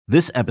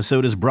This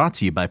episode is brought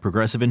to you by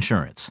Progressive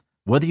Insurance.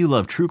 Whether you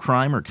love true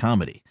crime or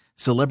comedy,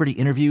 celebrity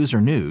interviews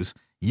or news,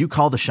 you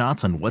call the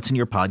shots on what's in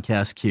your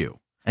podcast queue.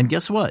 And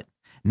guess what?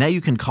 Now you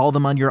can call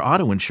them on your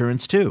auto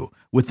insurance too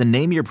with the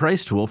Name Your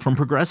Price tool from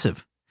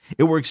Progressive.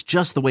 It works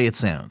just the way it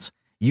sounds.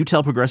 You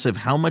tell Progressive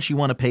how much you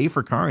want to pay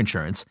for car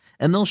insurance,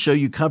 and they'll show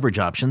you coverage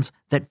options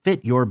that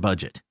fit your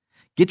budget.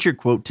 Get your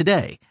quote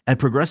today at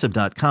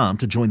Progressive.com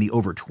to join the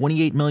over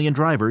 28 million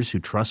drivers who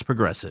trust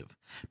Progressive.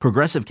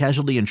 Progressive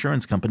Casualty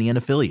Insurance Company and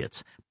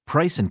Affiliates.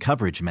 Price and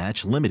coverage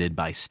match limited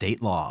by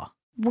state law.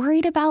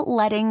 Worried about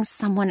letting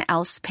someone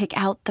else pick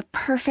out the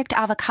perfect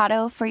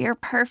avocado for your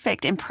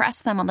perfect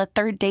impress them on the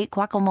third date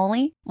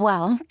guacamole?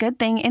 Well, good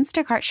thing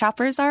Instacart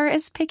shoppers are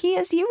as picky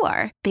as you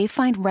are. They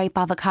find ripe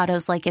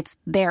avocados like it's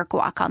their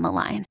guac on the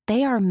line.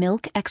 They are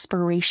milk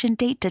expiration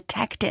date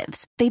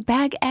detectives. They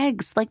bag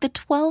eggs like the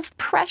 12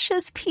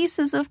 precious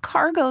pieces of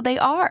cargo they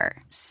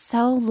are.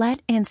 So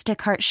let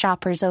Instacart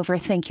shoppers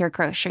overthink your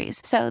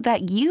groceries so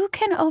that you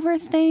can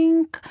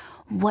overthink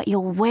what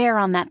you'll wear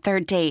on that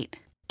third date.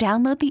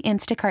 Download the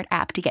Instacart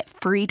app to get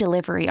free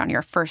delivery on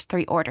your first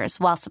 3 orders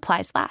while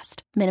supplies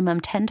last.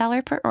 Minimum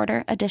 $10 per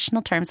order.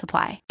 Additional terms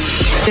apply.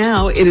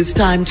 Now it is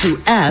time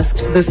to ask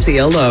the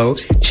CLO,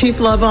 Chief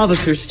Love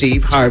Officer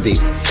Steve Harvey.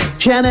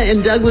 Jenna in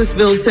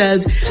Douglasville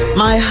says,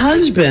 my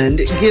husband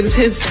gives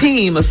his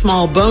team a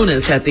small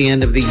bonus at the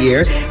end of the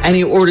year, and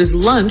he orders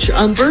lunch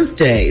on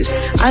birthdays.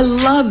 I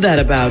love that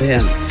about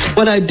him.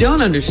 What I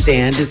don't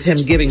understand is him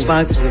giving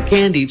boxes of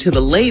candy to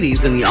the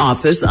ladies in the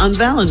office on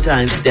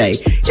Valentine's Day.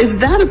 Is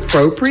that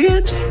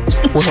appropriate?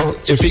 Well,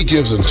 if he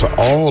gives them to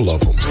all of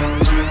them,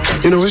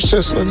 it's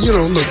just,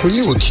 look, when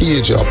you were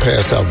kids, y'all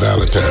passed out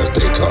Valentine's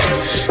Day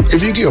card.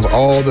 If you give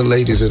all the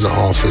ladies in the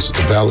office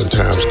the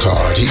Valentine's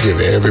card, he give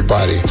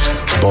everybody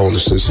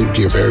bonuses, he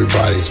give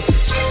everybody,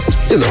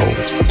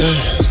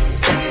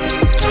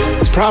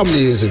 problem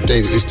is if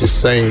it's the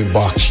same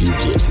box you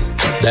get,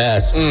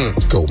 that's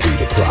gonna be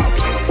the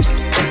problem.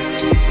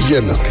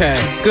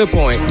 Okay, good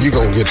point. You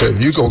gonna get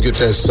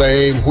that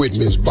same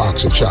Whitman's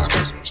box of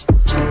chocolates.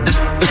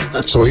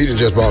 So he done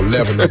just bought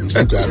 11 of them.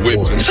 You got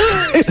one.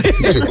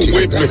 He took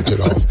 10 down to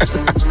the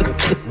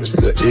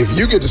office. If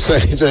you get the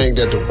same thing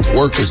that the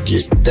workers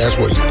get, that's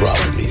what your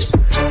problem is.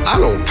 I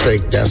don't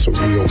think that's a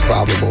real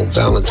problem on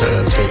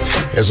Valentine's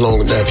Day. As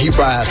long as he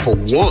buy it for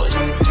one.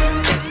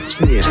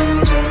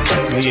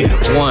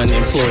 Yeah, one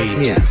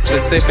employee. Yeah,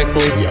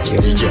 specifically. Yeah,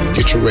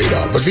 get your rate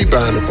off. But if he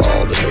buying it for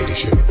all the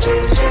ladies,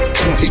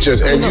 he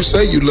just, and you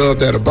say you love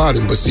that about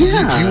him, but see,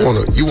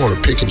 you wanna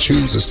pick and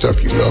choose the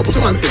stuff you love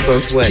about him.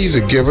 Both ways. He's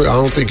a giver. I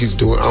don't think he's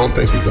up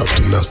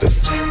to nothing.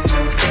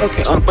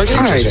 Okay, but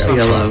can I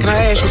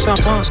ask you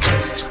something?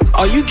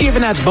 Are you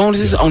giving out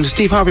bonuses on the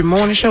Steve Harvey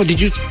Morning Show? Did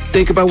you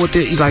think about what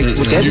that man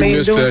doing? You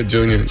missed that,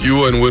 Junior. You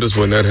wasn't with us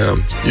when that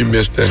happened. You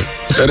missed that.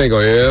 That ain't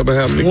gonna ever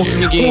happen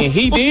again.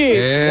 He did.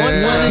 Yeah.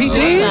 One time he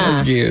did.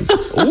 Again.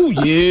 Oh,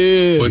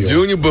 yeah. But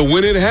Junior,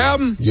 when it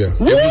happened, it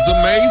was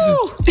amazing.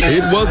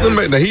 It was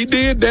amazing. Now, he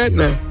did that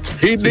now.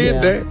 He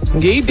did that.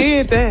 He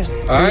did that.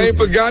 I ain't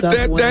forgot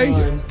that day.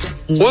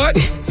 What?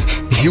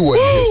 You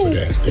wasn't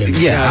here for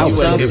that. I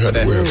wasn't here for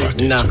that. You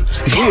didn't have to worry about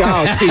that. We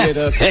all teared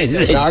up.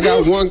 Now, I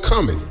got one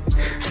coming.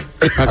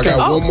 Okay. I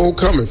got one more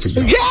coming for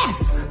you.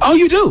 Yes. Oh,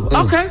 you do?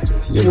 Okay.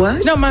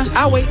 What? No, man.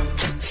 I'll wait.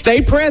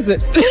 Stay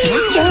present.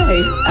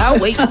 Okay. I'll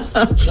wait.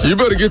 You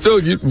better get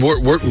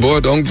work, boy.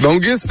 Don't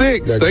get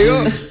sick. Stay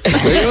up.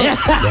 Stay up.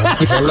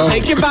 Hello.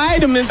 Take your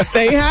vitamins.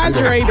 Stay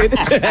hydrated.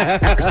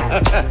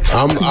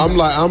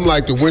 I'm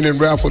like the winning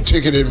raffle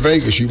ticket in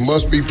Vegas. You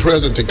must be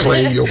present to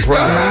claim your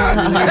prize.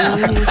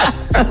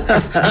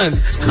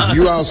 If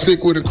you out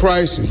sick with a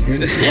crisis,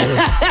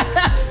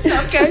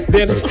 okay.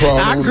 Then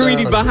our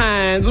greedy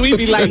behinds, we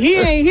be like, he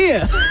ain't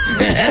here.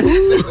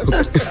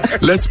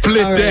 Let's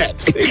split that.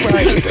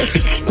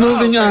 Right.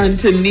 Moving on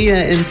to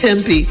Nia in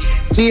Tempe.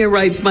 Nia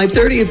writes, my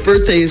 30th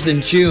birthday is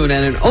in June,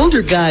 and an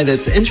older guy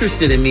that's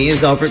interested in me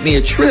has offered me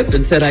a trip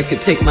and said I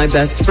could take my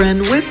best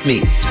friend with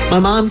me. My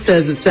mom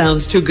says it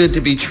sounds too good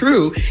to be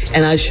true,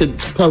 and I should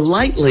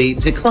politely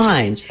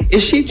decline.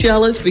 Is she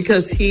jealous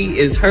because he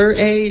is her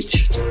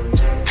age?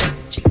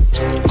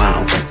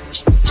 Wow.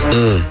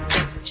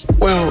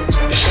 Well,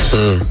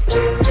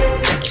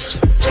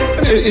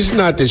 it's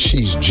not that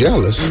she's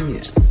jealous.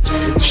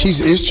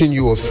 She's issuing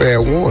you a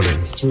fair warning.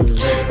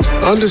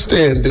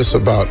 Understand this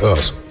about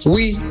us.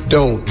 We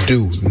don't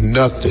do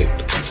nothing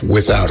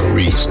without a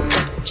reason.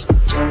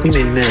 You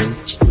mean men?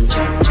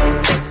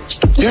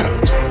 Yeah.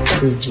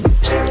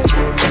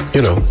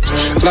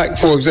 Like,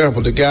 for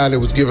example, the guy that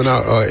was giving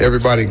out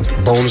everybody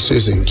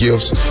bonuses and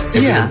gifts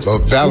and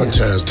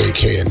Valentine's Day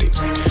candy.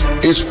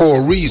 It's for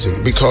a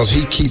reason, because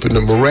he keeping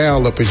the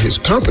morale up in his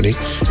company,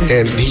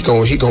 and he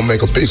gonna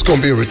make it's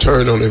gonna be a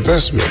return on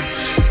investment.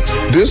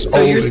 This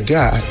older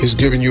guy is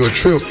giving you a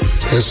trip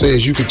and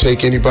says you can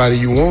take anybody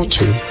you want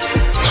to.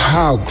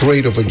 How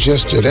great of a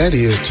gesture that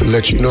is to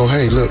let you know,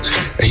 hey, look,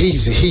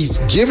 he's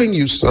giving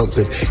you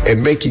something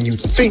and making you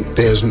think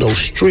there's no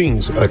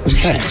strings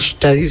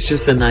attached. That he's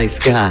just a nice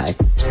guy.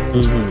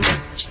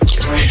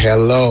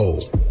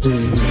 Hello.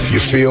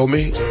 feel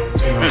me?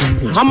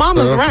 Her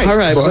mama's right. All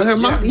right, but her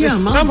mom,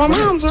 her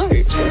mom's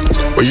right.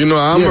 Well, you know,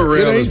 our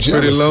morale is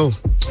pretty low.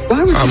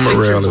 Why would our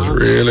morale is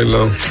really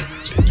low.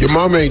 Your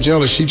mom ain't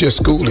jealous. She just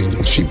schooling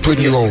you. She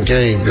putting you on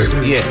game,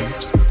 really.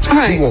 Yes. All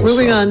right,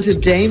 moving on to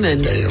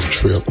Damon. Damn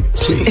trip,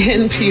 please.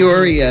 In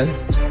Peoria.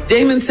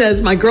 Damon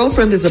says, my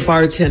girlfriend is a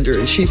bartender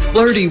and she's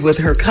flirty with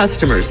her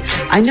customers.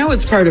 I know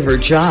it's part of her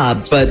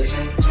job, but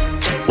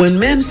when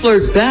men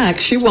flirt back,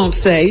 she won't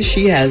say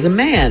she has a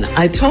man.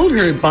 I told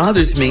her it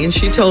bothers me, and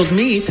she told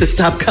me to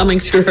stop coming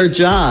to her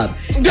job.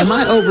 Am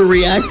I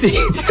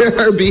overreacting to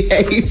her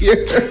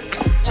behavior?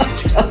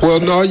 Well,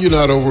 no, you're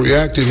not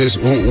overreacting. It's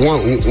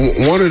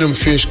one of them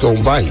fish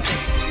gonna bite.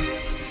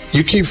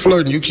 You keep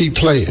flirting, you keep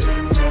playing.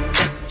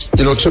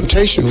 You know,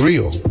 temptation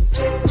real.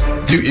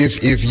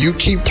 If you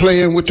keep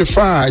playing with the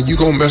fire, you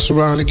gonna mess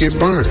around and get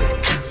burned.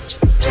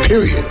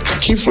 Period.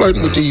 Keep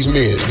flirting with these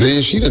men.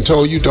 She done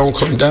told you don't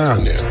come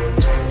down there.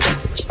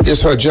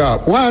 It's her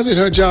job. Why is it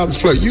her job to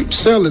flirt? You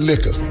sell the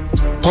liquor.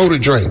 Pour the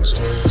drinks.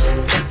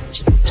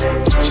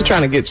 She's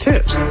trying to get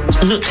tips.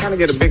 Trying to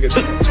get a bigger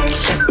tip.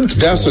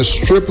 That's a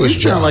stripper's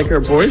job. Sound like her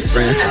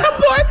boyfriend.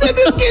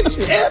 Bartenders get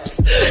tips.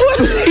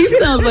 He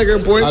sounds like her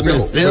boyfriend. I know,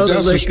 but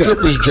that's a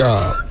stripper's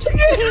job.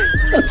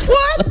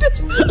 What?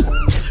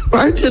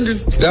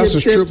 Bartenders That's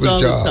a stripper's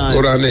tips job.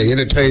 Go down there,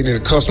 entertaining the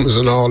customers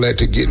and all that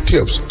to get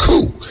tips.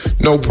 Cool.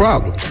 No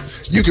problem.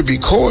 You could be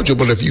cordial,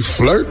 but if you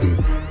flirting.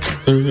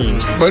 Mm-hmm.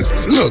 But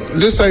look,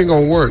 this ain't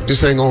gonna work.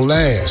 This ain't gonna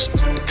last.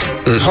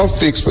 Her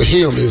fix for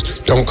him is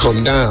don't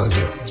come down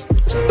here.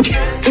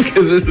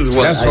 Because this is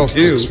what That's her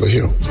fix for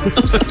him.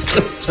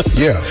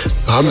 Yeah,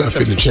 I'm not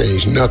finna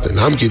change nothing.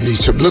 I'm getting these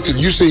tips. Look,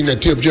 you seen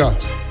that tip jar?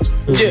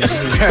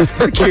 Yeah,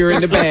 secure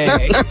in the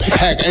bag.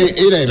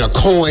 It ain't a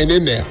coin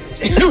in there.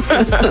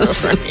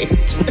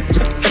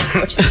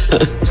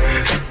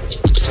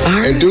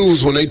 And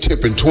dudes, when they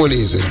tip in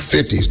 20s and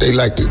 50s, they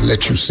like to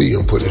let you see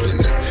them put it in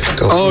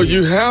there.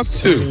 You have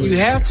to. You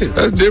have to.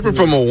 That's different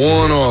from a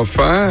 1 or a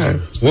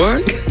 5.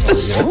 What?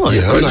 A 1?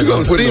 Yeah, I'm not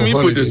gonna put see me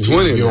put this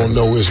 20. You don't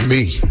know it's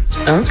me.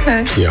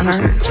 Okay. Yeah. All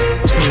right.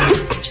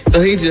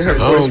 So he just heard.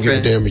 I don't give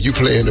a damn if you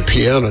playing the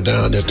piano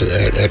down at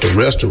the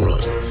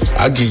restaurant.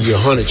 I give you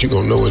 100, you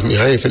gonna know it's me.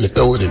 I ain't finna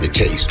throw it in the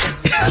case.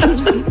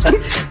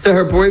 So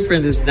her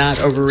boyfriend is not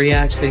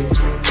overreacting.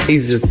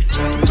 He's just.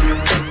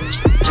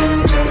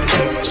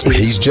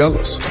 He's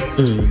jealous.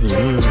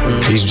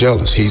 Mm-hmm. He's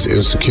jealous. He's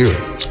insecure.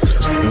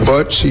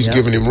 But she's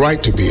giving him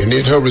right to be. And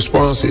then her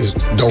response is,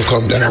 don't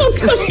come down.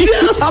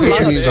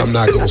 Which means I'm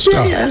not going to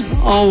stop.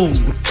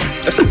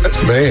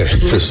 Man,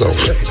 it's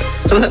over.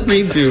 Let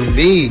me do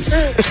me.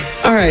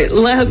 All right,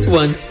 last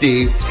one,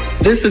 Steve.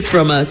 This is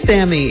from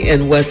Sammy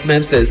in West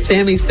Memphis.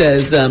 Sammy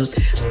says,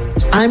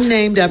 I'm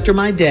named after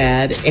my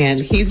dad, and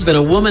he's been a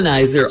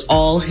womanizer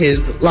all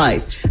his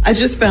life. I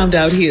just found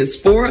out he has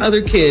 4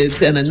 other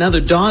kids and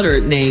another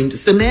daughter named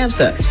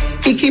Samantha.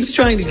 He keeps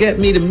trying to get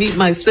me to meet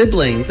my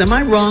siblings. Am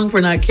I wrong for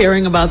not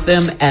caring about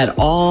them at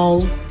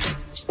all?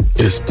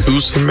 It's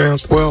 2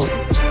 Samantha. Well,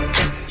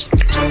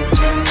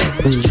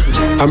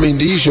 I mean,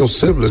 these your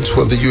siblings,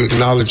 whether you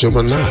acknowledge them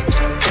or not.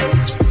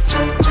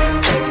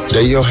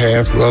 They're your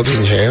half-brother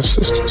and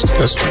half-sisters.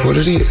 That's what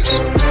it is.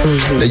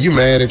 Mm-hmm. Now, you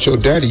mad at your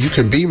daddy, you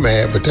can be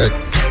mad, but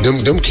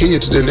them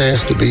kids didn't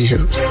ask to be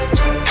here.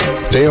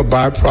 They're a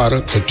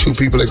byproduct of 2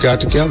 people that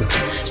got together,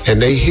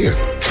 and they here.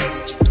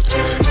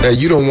 Now,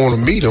 you don't want to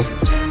meet them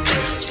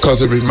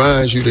because it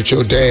reminds you that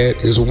your dad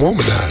is a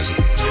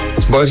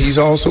womanizer, but he's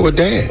also a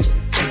dad,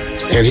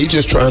 and he's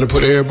just trying to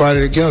put everybody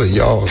together.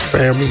 Y'all are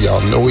family,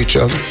 y'all know each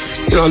other.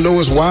 You know, I know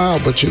it's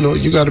wild, but,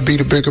 you got to be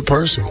the bigger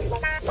person.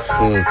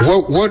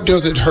 What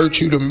does it hurt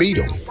you to meet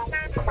him?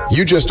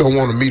 You just don't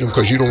want to meet him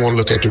because you don't want to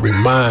look at the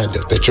reminder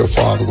that your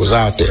father was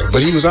out there.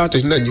 But he was out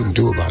there. There's nothing you can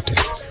do about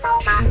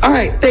that. All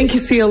right. Thank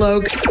you,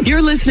 CLO.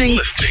 You're listening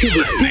to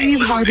the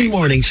Steve Harvey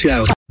Morning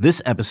Show.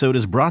 This episode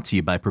is brought to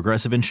you by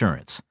Progressive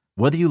Insurance.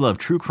 Whether you love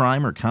true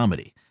crime or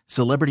comedy,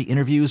 celebrity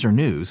interviews or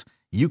news,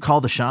 you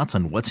call the shots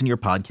on what's in your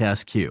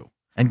podcast queue.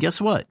 And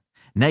guess what?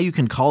 Now you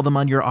can call them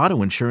on your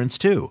auto insurance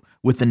too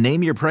with the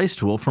Name Your Price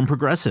tool from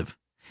Progressive.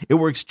 It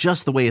works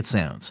just the way it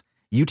sounds.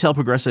 You tell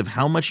Progressive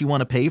how much you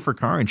want to pay for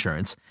car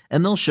insurance,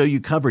 and they'll show you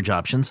coverage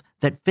options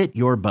that fit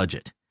your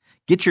budget.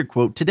 Get your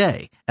quote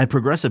today at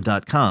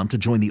Progressive.com to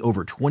join the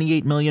over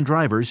 28 million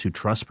drivers who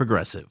trust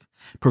Progressive.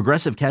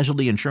 Progressive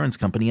Casualty Insurance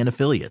Company and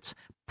Affiliates.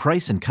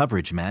 Price and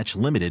coverage match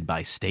limited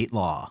by state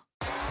law.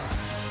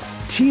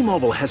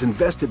 T-Mobile has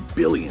invested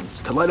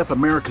billions to light up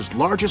America's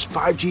largest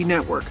 5G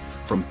network,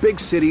 from big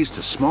cities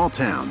to small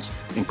towns,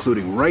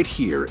 including right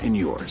here in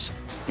yours.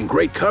 And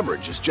great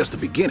coverage is just the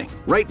beginning.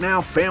 Right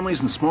now,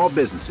 families and small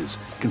businesses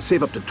can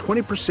save up to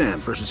 20%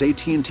 versus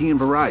AT&T and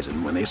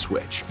Verizon when they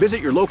switch.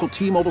 Visit your local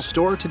T-Mobile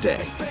store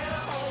today.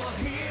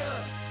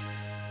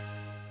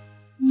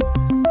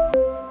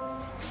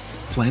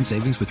 Plan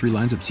savings with 3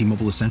 lines of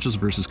T-Mobile Essentials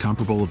versus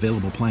comparable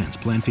available plans.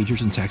 Plan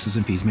features and taxes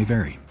and fees may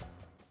vary.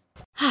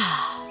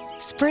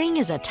 Spring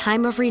is a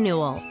time of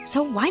renewal,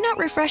 so why not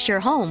refresh your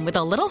home with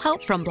a little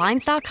help from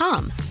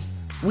Blinds.com?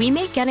 we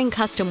make getting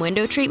custom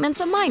window treatments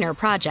a minor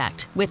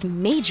project with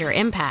major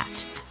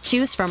impact.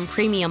 Choose from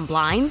premium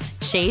blinds,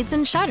 shades,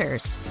 and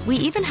shutters. We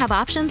even have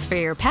options for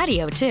your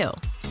patio, too.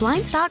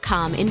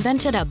 Blinds.com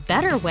invented a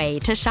better way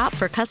to shop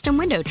for custom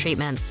window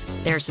treatments.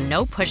 There's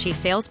no pushy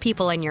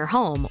salespeople in your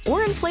home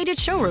or inflated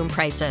showroom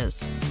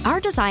prices.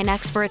 Our design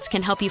experts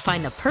can help you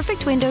find the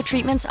perfect window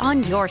treatments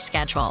on your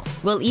schedule.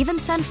 We'll even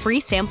send free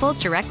samples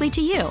directly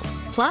to you.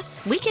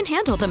 Plus, we can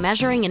handle the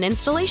measuring and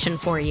installation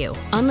for you.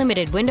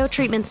 Unlimited window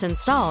treatments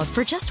installed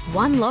for just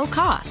one low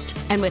cost.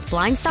 And with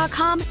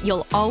Blinds.com,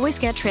 you'll always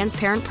get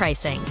transparent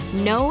pricing.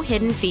 No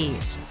hidden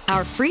fees.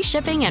 Our free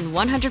shipping and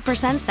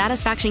 100%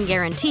 satisfaction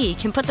guarantee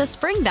can put the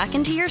spring back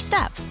into your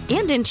step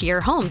and into your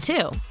home,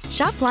 too.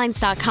 Shop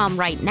Blinds.com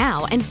right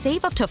now and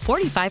save up to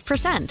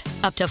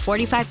 45%. Up to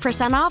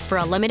 45% off for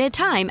a limited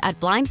time at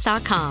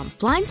Blinds.com.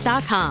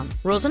 Blinds.com.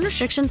 Rules and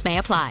restrictions may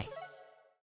apply.